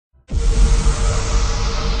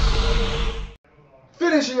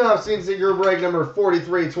Finishing off CNC Group break number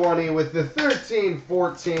 4320 with the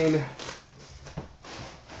 1314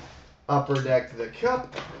 Upper Deck the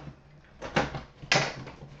Cup.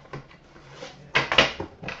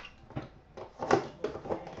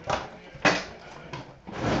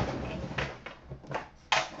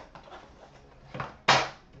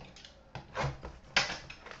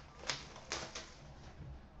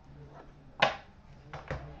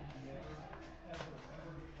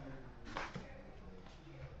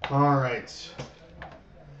 All right.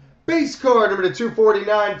 Base card number to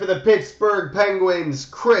 249 for the Pittsburgh Penguins,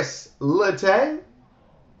 Chris Letang.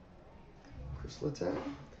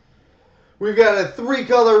 We've got a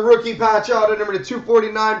 3-color rookie patch auto number to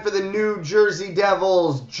 249 for the New Jersey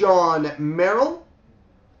Devils, John Merrill.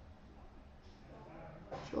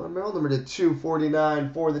 Number to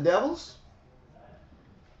 249 for the Devils.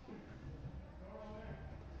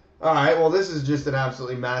 All right, well, this is just an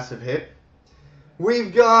absolutely massive hit.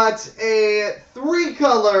 We've got a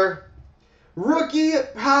 3-color rookie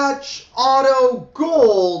patch auto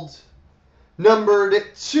gold numbered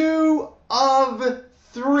 2 of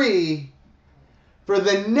 3 for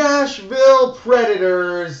the Nashville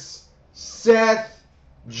Predators, Seth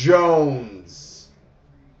Jones.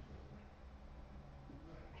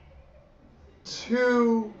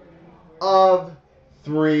 2 of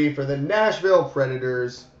 3 for the Nashville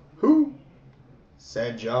Predators. Who?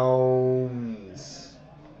 Seth Jones.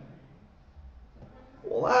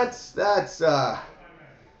 Well, that's a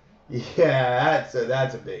big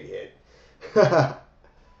hit.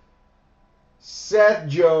 Seth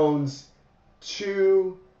Jones,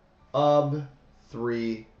 2 of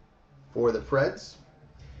 3 for the Preds.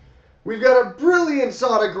 We've got a brilliance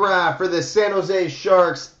autograph for the San Jose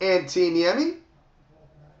Sharks, Antiniemi.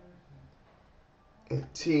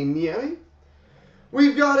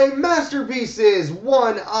 We've got a Masterpieces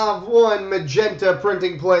 1 of 1 magenta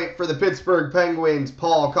printing plate for the Pittsburgh Penguins,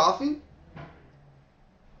 Paul Coffey.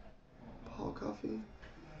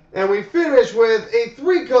 And we finish with a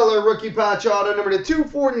 3-color rookie patch auto number to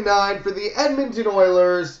 249 for the Edmonton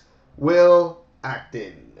Oilers, Will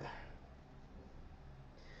Acton.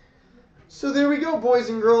 So there we go, boys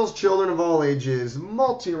and girls, children of all ages.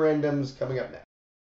 Multi-randoms coming up next.